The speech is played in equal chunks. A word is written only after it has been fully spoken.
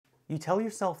You tell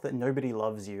yourself that nobody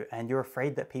loves you and you're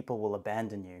afraid that people will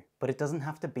abandon you. But it doesn't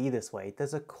have to be this way.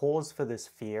 There's a cause for this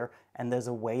fear, and there's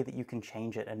a way that you can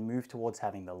change it and move towards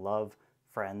having the love,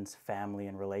 friends, family,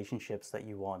 and relationships that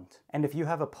you want. And if you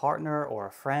have a partner or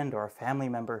a friend or a family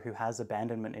member who has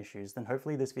abandonment issues, then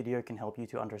hopefully this video can help you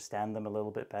to understand them a little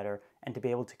bit better and to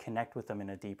be able to connect with them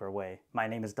in a deeper way. My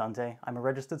name is Dante, I'm a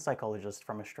registered psychologist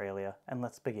from Australia, and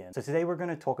let's begin. So today we're going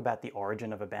to talk about the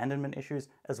origin of abandonment issues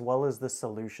as well as the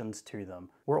solutions to them.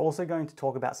 We're also going to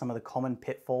talk about some of the common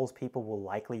pitfalls people will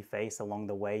likely face along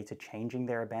the way to changing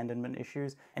their abandonment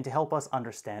issues, and to help us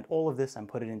understand all of this and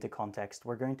put it into context,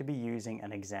 we're going to be using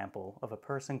an example of a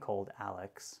person called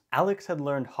Alex. Alex had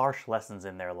learned harsh lessons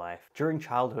in their life. During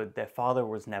childhood, their father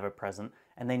was never present,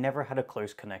 and they never had a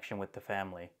close connection with the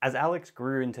family. As Alex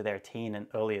grew into their teen and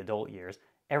early adult years,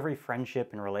 every friendship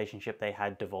and relationship they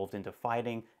had devolved into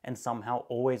fighting and somehow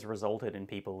always resulted in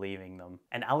people leaving them.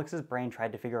 And Alex's brain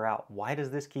tried to figure out, why does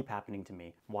this keep happening to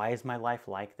me? Why is my life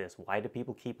like this? Why do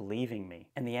people keep leaving me?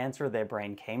 And the answer their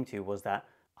brain came to was that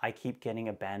I keep getting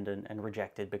abandoned and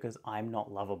rejected because I'm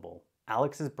not lovable.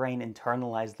 Alex's brain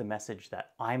internalized the message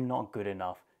that I'm not good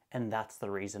enough, and that's the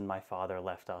reason my father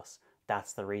left us.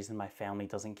 That's the reason my family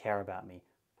doesn't care about me.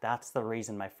 That's the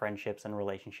reason my friendships and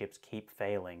relationships keep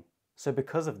failing. So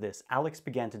because of this, Alex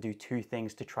began to do two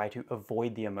things to try to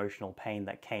avoid the emotional pain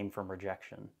that came from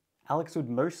rejection. Alex would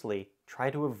mostly try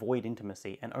to avoid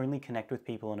intimacy and only connect with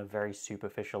people on a very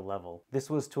superficial level. This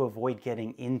was to avoid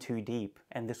getting in too deep,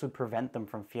 and this would prevent them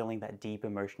from feeling that deep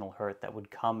emotional hurt that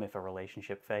would come if a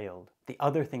relationship failed. The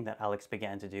other thing that Alex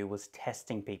began to do was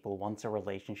testing people once a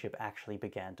relationship actually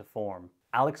began to form.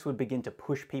 Alex would begin to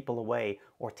push people away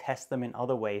or test them in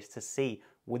other ways to see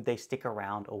would they stick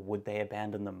around or would they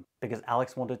abandon them, because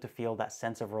Alex wanted to feel that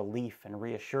sense of relief and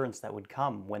reassurance that would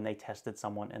come when they tested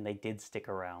someone and they did stick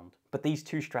around. But these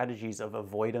two strategies of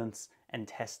avoidance and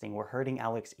testing were hurting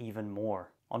Alex even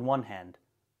more. On one hand,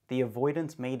 the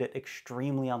avoidance made it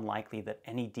extremely unlikely that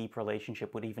any deep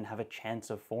relationship would even have a chance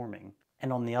of forming.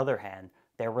 And on the other hand,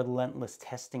 their relentless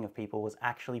testing of people was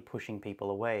actually pushing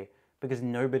people away, because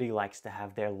nobody likes to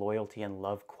have their loyalty and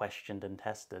love questioned and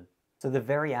tested. So the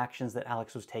very actions that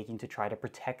Alex was taking to try to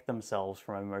protect themselves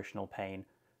from emotional pain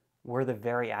were the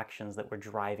very actions that were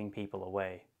driving people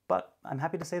away. But I'm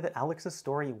happy to say that Alex's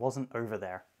story wasn't over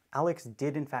there. Alex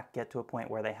did in fact get to a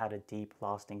point where they had a deep,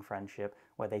 lasting friendship,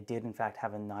 where they did in fact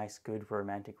have a nice, good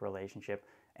romantic relationship,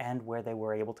 and where they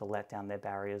were able to let down their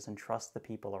barriers and trust the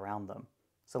people around them.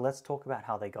 So let's talk about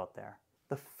how they got there.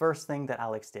 The first thing that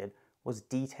Alex did was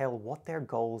detail what their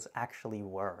goals actually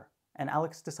were. And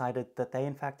Alex decided that they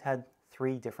in fact had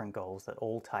three different goals that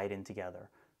all tied in together.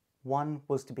 One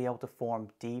was to be able to form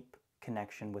deep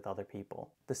connection with other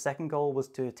people. The second goal was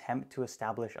to attempt to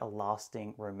establish a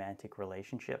lasting romantic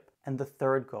relationship. And the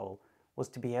third goal was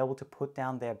to be able to put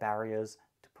down their barriers,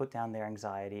 to put down their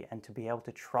anxiety, and to be able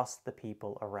to trust the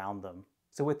people around them.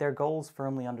 So with their goals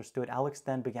firmly understood, Alex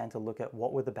then began to look at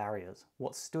what were the barriers,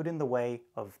 what stood in the way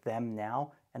of them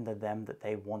now and the them that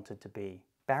they wanted to be.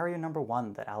 Barrier number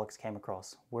one that Alex came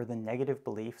across were the negative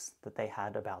beliefs that they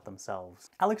had about themselves.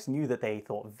 Alex knew that they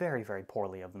thought very, very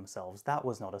poorly of themselves. That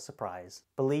was not a surprise.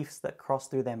 Beliefs that crossed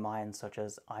through their minds such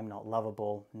as, I'm not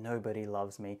lovable, nobody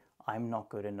loves me, I'm not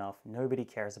good enough, nobody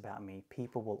cares about me,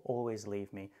 people will always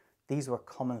leave me. These were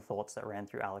common thoughts that ran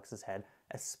through Alex's head,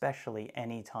 especially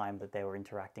any time that they were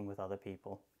interacting with other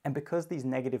people. And because these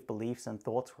negative beliefs and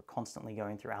thoughts were constantly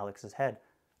going through Alex's head,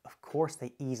 of course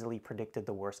they easily predicted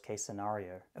the worst case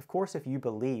scenario. Of course, if you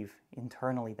believe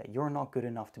internally that you're not good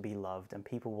enough to be loved and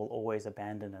people will always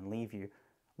abandon and leave you,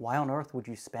 why on earth would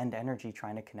you spend energy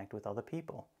trying to connect with other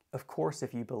people? Of course,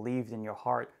 if you believed in your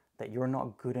heart that you're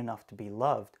not good enough to be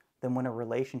loved, then when a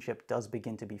relationship does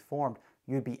begin to be formed,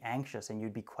 you'd be anxious and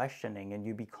you'd be questioning and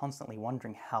you'd be constantly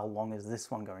wondering, how long is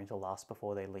this one going to last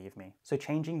before they leave me? So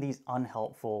changing these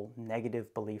unhelpful,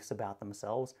 negative beliefs about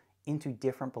themselves into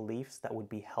different beliefs that would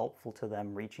be helpful to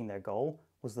them reaching their goal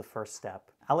was the first step.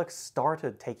 Alex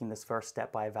started taking this first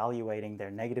step by evaluating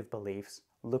their negative beliefs,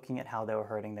 looking at how they were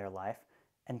hurting their life,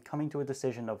 and coming to a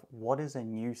decision of what is a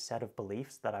new set of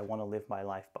beliefs that I want to live my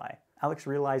life by. Alex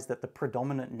realized that the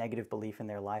predominant negative belief in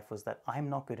their life was that I'm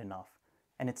not good enough.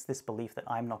 And it's this belief that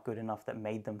I'm not good enough that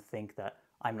made them think that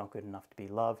I'm not good enough to be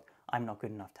loved, I'm not good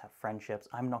enough to have friendships,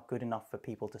 I'm not good enough for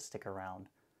people to stick around.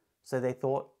 So they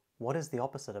thought, what is the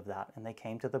opposite of that? And they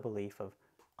came to the belief of,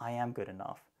 I am good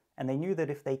enough. And they knew that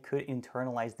if they could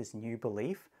internalize this new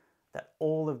belief, that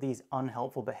all of these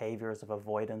unhelpful behaviors of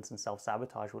avoidance and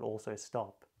self-sabotage would also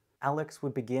stop. Alex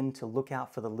would begin to look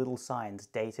out for the little signs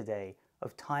day to day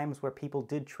of times where people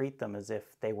did treat them as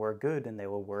if they were good and they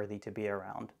were worthy to be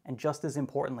around. And just as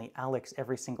importantly, Alex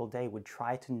every single day would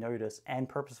try to notice and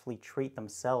purposefully treat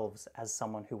themselves as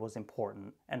someone who was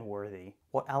important and worthy.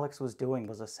 What Alex was doing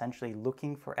was essentially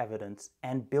looking for evidence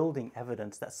and building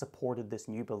evidence that supported this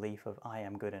new belief of I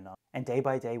am good enough. And day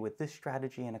by day, with this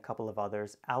strategy and a couple of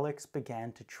others, Alex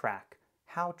began to track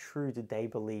how true did they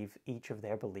believe each of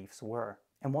their beliefs were.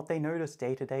 And what they noticed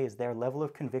day to day is their level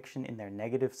of conviction in their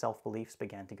negative self-beliefs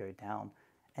began to go down.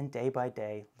 And day by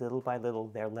day, little by little,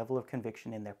 their level of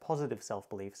conviction in their positive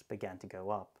self-beliefs began to go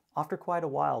up. After quite a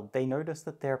while, they noticed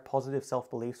that their positive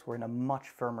self-beliefs were in a much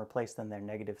firmer place than their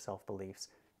negative self-beliefs.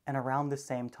 And around the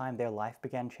same time, their life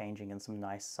began changing in some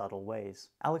nice, subtle ways.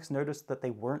 Alex noticed that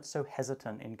they weren't so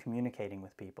hesitant in communicating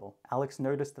with people. Alex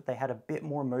noticed that they had a bit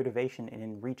more motivation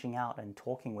in reaching out and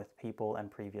talking with people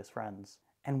and previous friends.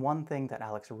 And one thing that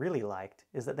Alex really liked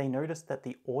is that they noticed that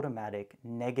the automatic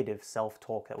negative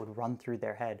self-talk that would run through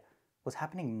their head was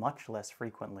happening much less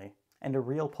frequently. And a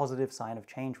real positive sign of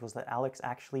change was that Alex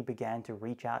actually began to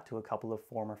reach out to a couple of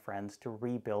former friends to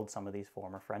rebuild some of these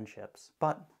former friendships.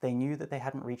 But they knew that they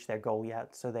hadn't reached their goal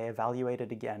yet, so they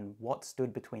evaluated again what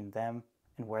stood between them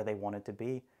and where they wanted to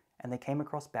be, and they came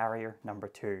across barrier number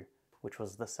 2, which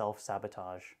was the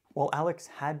self-sabotage. While Alex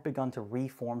had begun to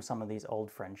reform some of these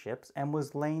old friendships and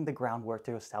was laying the groundwork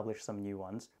to establish some new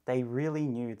ones, they really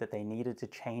knew that they needed to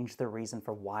change the reason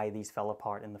for why these fell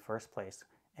apart in the first place.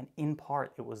 And in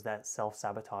part, it was that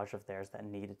self-sabotage of theirs that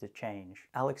needed to change.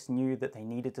 Alex knew that they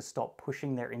needed to stop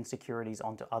pushing their insecurities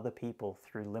onto other people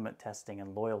through limit testing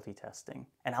and loyalty testing.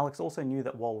 And Alex also knew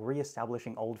that while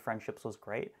re-establishing old friendships was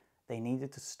great, they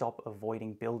needed to stop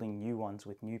avoiding building new ones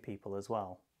with new people as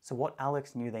well. So what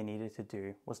Alex knew they needed to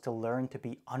do was to learn to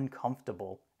be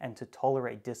uncomfortable and to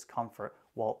tolerate discomfort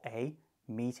while A,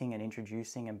 meeting and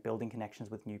introducing and building connections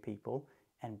with new people,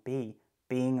 and B,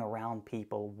 being around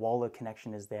people while the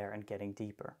connection is there and getting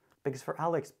deeper. Because for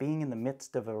Alex, being in the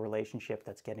midst of a relationship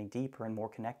that's getting deeper and more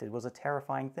connected was a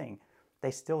terrifying thing. They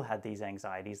still had these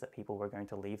anxieties that people were going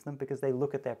to leave them because they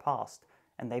look at their past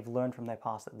and they've learned from their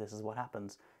past that this is what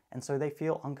happens. And so they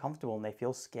feel uncomfortable and they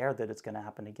feel scared that it's going to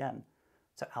happen again.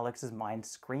 So Alex's mind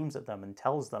screams at them and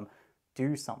tells them,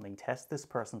 do something, test this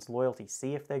person's loyalty,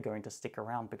 see if they're going to stick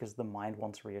around, because the mind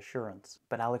wants reassurance.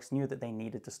 But Alex knew that they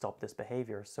needed to stop this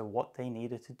behavior, so what they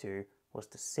needed to do was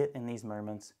to sit in these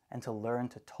moments and to learn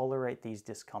to tolerate these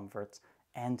discomforts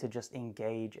and to just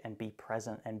engage and be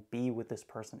present and be with this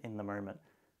person in the moment.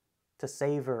 To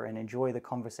savor and enjoy the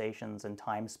conversations and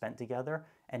time spent together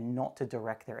and not to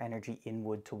direct their energy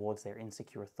inward towards their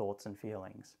insecure thoughts and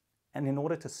feelings. And in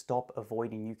order to stop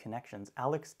avoiding new connections,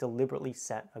 Alex deliberately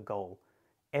set a goal.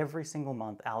 Every single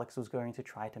month, Alex was going to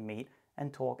try to meet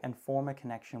and talk and form a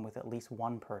connection with at least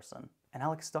one person. And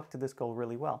Alex stuck to this goal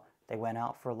really well. They went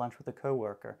out for lunch with a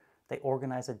coworker. They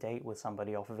organized a date with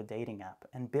somebody off of a dating app.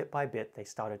 And bit by bit, they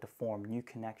started to form new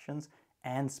connections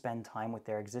and spend time with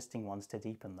their existing ones to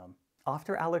deepen them.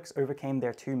 After Alex overcame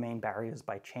their 2 main barriers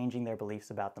by changing their beliefs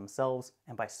about themselves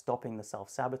and by stopping the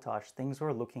self-sabotage, things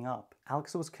were looking up.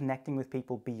 Alex was connecting with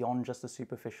people beyond just a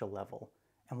superficial level.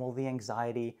 And while the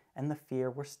anxiety and the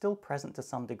fear were still present to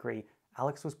some degree,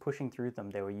 Alex was pushing through them.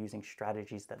 They were using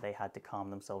strategies that they had to calm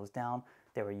themselves down.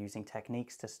 They were using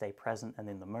techniques to stay present and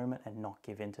in the moment and not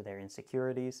give in to their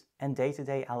insecurities. And day to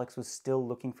day, Alex was still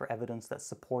looking for evidence that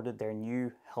supported their new,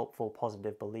 helpful,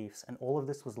 positive beliefs. And all of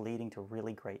this was leading to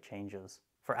really great changes.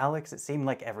 For Alex, it seemed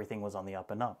like everything was on the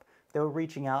up and up. They were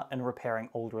reaching out and repairing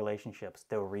old relationships.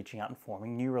 They were reaching out and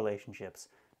forming new relationships.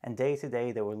 And day to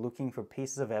day, they were looking for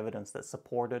pieces of evidence that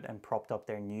supported and propped up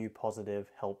their new, positive,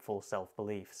 helpful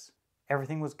self-beliefs.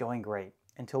 Everything was going great,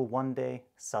 until one day,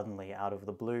 suddenly, out of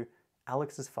the blue,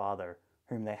 Alex's father,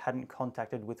 whom they hadn't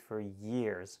contacted with for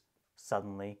years,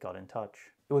 suddenly got in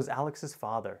touch. It was Alex's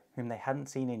father, whom they hadn't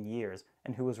seen in years,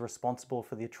 and who was responsible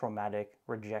for the traumatic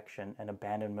rejection and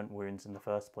abandonment wounds in the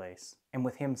first place. And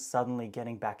with him suddenly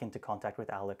getting back into contact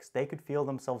with Alex, they could feel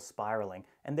themselves spiraling,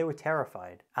 and they were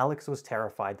terrified. Alex was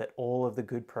terrified that all of the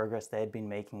good progress they had been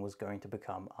making was going to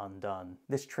become undone.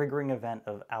 This triggering event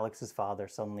of Alex's father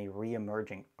suddenly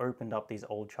re-emerging opened up these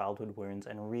old childhood wounds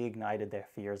and reignited their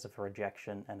fears of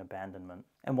rejection and abandonment.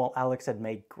 And while Alex had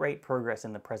made great progress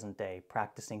in the present day,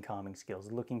 practicing calming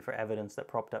skills, looking for evidence that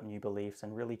propped up new beliefs,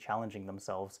 and really challenging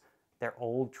themselves, their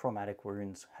old traumatic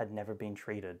wounds had never been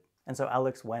treated. And so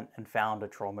Alex went and found a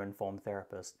trauma-informed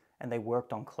therapist, and they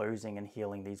worked on closing and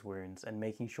healing these wounds and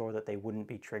making sure that they wouldn't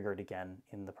be triggered again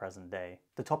in the present day.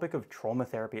 The topic of trauma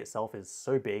therapy itself is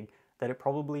so big that it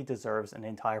probably deserves an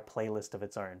entire playlist of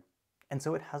its own. And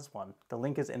so it has one. The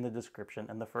link is in the description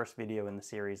and the first video in the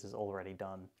series is already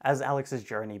done. As Alex's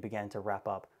journey began to wrap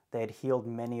up, they had healed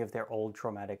many of their old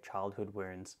traumatic childhood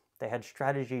wounds. They had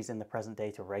strategies in the present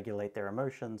day to regulate their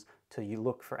emotions, to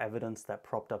look for evidence that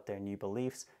propped up their new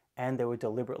beliefs, and they were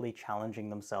deliberately challenging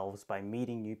themselves by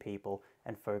meeting new people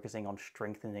and focusing on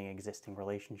strengthening existing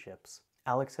relationships.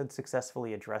 Alex had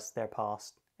successfully addressed their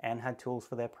past, and had tools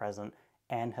for their present,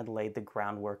 and had laid the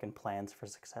groundwork and plans for a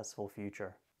successful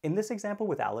future. In this example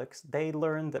with Alex, they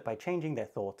learned that by changing their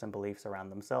thoughts and beliefs around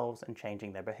themselves and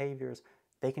changing their behaviors,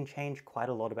 they can change quite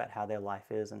a lot about how their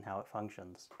life is and how it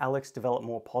functions. Alex developed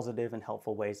more positive and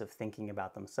helpful ways of thinking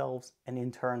about themselves, and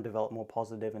in turn developed more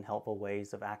positive and helpful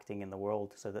ways of acting in the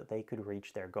world so that they could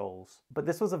reach their goals. But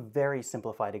this was a very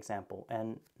simplified example,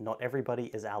 and not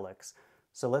everybody is Alex.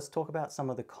 So let's talk about some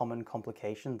of the common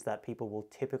complications that people will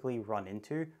typically run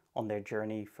into on their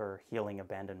journey for healing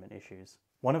abandonment issues.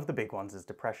 One of the big ones is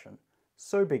depression.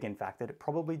 So big, in fact, that it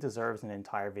probably deserves an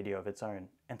entire video of its own,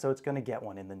 and so it's going to get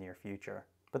one in the near future.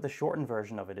 But the shortened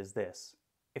version of it is this.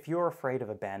 If you're afraid of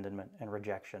abandonment and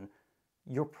rejection,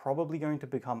 you're probably going to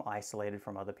become isolated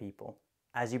from other people.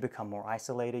 As you become more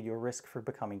isolated, your risk for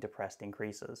becoming depressed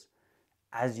increases.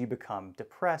 As you become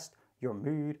depressed, your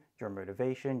mood, your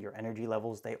motivation, your energy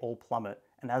levels, they all plummet.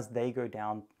 And as they go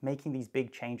down, making these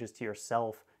big changes to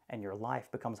yourself and your life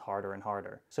becomes harder and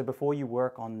harder. So before you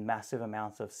work on massive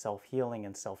amounts of self-healing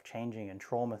and self-changing and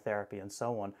trauma therapy and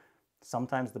so on,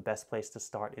 sometimes the best place to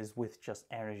start is with just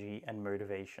energy and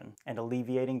motivation. And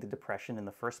alleviating the depression in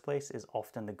the first place is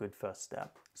often the good first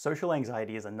step. Social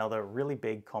anxiety is another really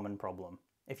big common problem.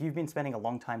 If you've been spending a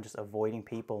long time just avoiding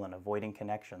people and avoiding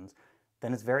connections,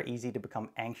 then it's very easy to become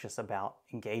anxious about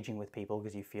engaging with people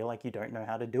because you feel like you don't know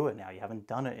how to do it now. You haven't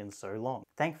done it in so long.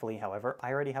 Thankfully, however,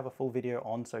 I already have a full video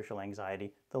on social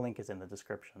anxiety. The link is in the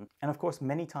description. And of course,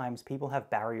 many times people have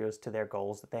barriers to their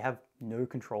goals that they have no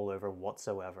control over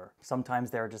whatsoever. Sometimes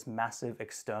there are just massive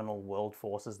external world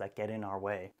forces that get in our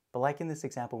way. But like in this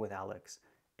example with Alex,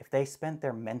 if they spent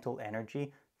their mental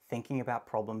energy thinking about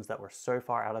problems that were so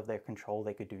far out of their control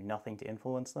they could do nothing to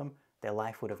influence them, their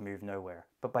life would have moved nowhere.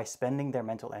 But by spending their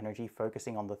mental energy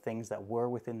focusing on the things that were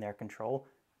within their control,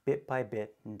 bit by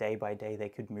bit and day by day, they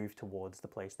could move towards the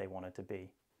place they wanted to be.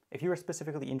 If you are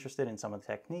specifically interested in some of the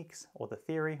techniques or the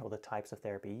theory or the types of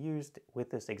therapy used with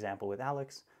this example with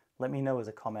Alex, let me know as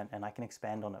a comment and I can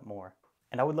expand on it more.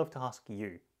 And I would love to ask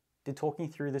you, did talking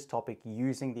through this topic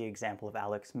using the example of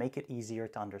Alex make it easier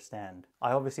to understand?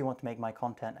 I obviously want to make my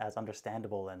content as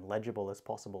understandable and legible as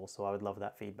possible, so I would love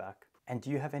that feedback. And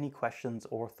do you have any questions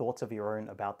or thoughts of your own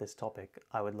about this topic?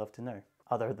 I would love to know.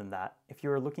 Other than that, if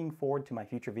you're looking forward to my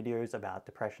future videos about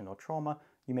depression or trauma,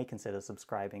 you may consider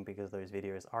subscribing because those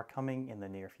videos are coming in the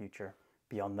near future.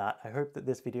 Beyond that, I hope that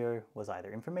this video was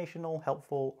either informational,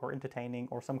 helpful, or entertaining,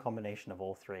 or some combination of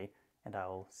all three, and I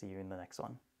will see you in the next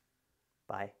one.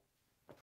 Bye.